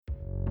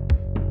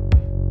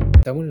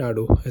Tamil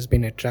Nadu has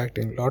been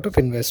attracting a lot of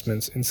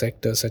investments in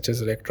sectors such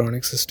as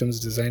electronic systems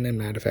design and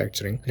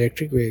manufacturing,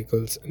 electric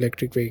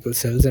vehicle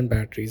cells and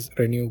batteries,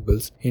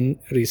 renewables in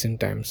recent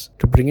times.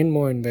 To bring in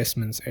more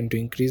investments and to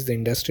increase the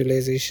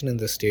industrialization in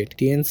the state,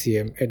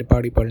 TNCM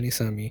Edapadi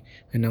Palanisamy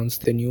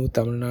announced the new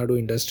Tamil Nadu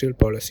Industrial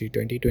Policy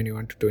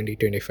 2021 to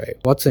 2025.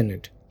 What's in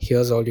it?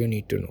 Here's all you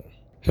need to know.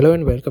 Hello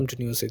and welcome to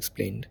News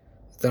Explained.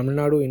 Tamil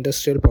Nadu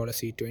Industrial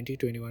Policy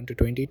 2021 to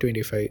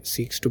 2025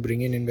 seeks to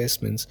bring in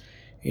investments,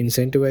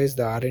 incentivize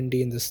the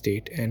R&D in the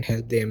state, and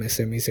help the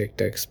MSME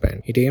sector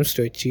expand. It aims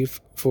to achieve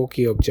 4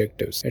 key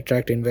objectives: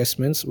 attract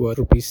investments worth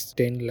Rs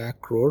 10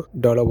 lakh crore,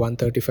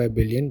 $135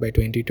 billion by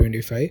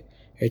 2025,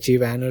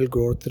 achieve annual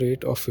growth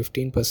rate of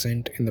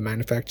 15% in the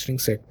manufacturing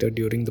sector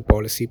during the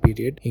policy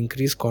period,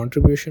 increase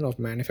contribution of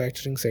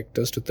manufacturing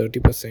sectors to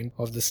 30%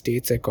 of the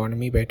state's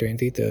economy by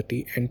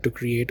 2030, and to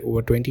create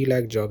over 20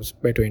 lakh jobs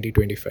by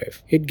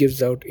 2025. It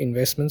gives out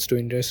investments to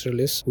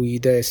industrialists who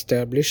either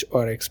establish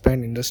or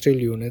expand industrial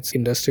units,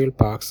 industrial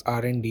parks,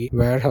 R&D,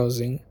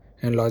 warehousing,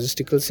 and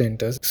logistical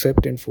centers,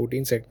 except in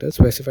 14 sectors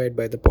specified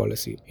by the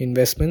policy.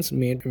 Investments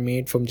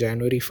made from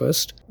January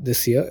 1st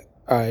this year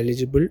are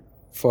eligible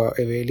for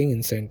availing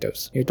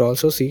incentives. It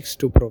also seeks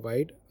to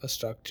provide a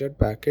structured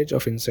package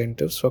of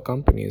incentives for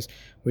companies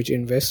which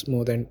invest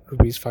more than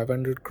Rs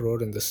 500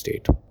 crore in the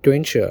state. To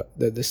ensure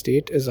that the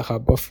state is a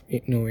hub of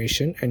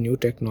innovation and new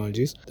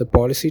technologies, the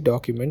policy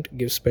document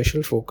gives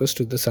special focus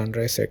to the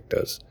sunrise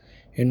sectors.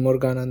 N.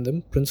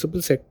 Muruganandam,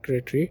 Principal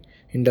Secretary,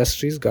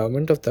 Industries,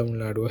 Government of Tamil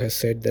Nadu, has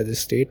said that the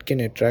state can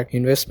attract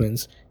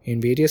investments in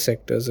various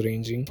sectors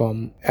ranging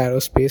from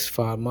aerospace,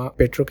 pharma,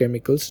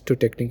 petrochemicals to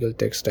technical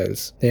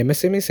textiles. The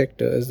MSME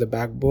sector is the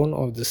backbone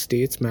of the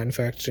state's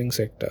manufacturing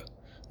sector.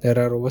 There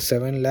are over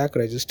 7 lakh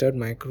registered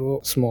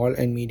micro, small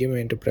and medium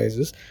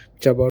enterprises,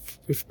 which are about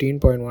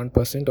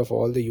 15.1% of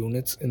all the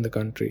units in the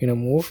country. In a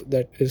move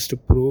that is to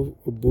prove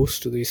a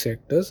boost to these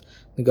sectors,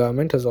 the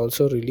government has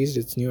also released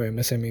its new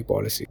MSME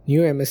policy.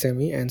 New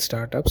MSME and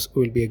startups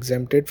will be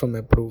exempted from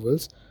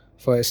approvals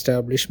for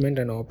establishment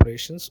and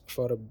operations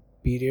for a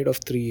period of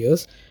 3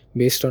 years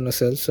based on a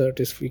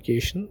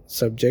self-certification,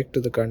 subject to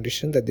the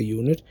condition that the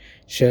unit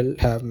shall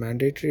have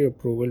mandatory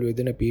approval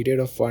within a period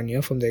of 1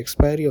 year from the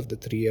expiry of the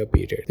 3-year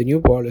period. The new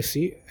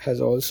policy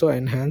has also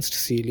enhanced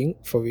ceiling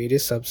for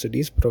various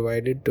subsidies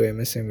provided to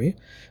MSME,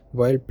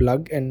 while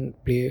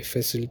plug-and-play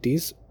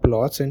facilities,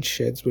 plots and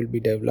sheds will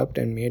be developed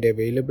and made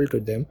available to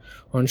them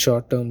on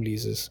short-term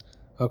leases.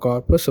 A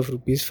corpus of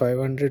Rs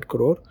 500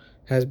 crore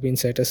has been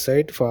set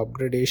aside for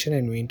upgradation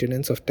and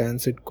maintenance of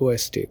Tansidco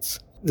estates.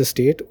 The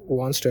state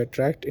wants to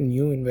attract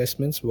new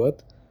investments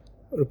worth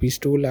Rs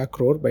 2 lakh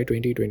crore by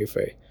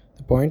 2025.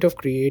 The point of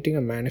creating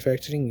a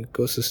manufacturing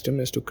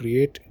ecosystem is to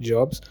create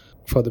jobs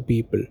for the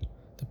people.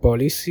 The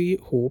policy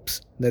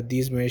hopes that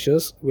these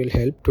measures will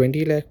help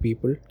 20 lakh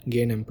people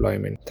gain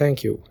employment.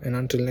 Thank you, and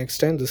until next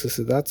time, this is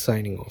Siddharth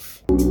signing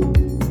off.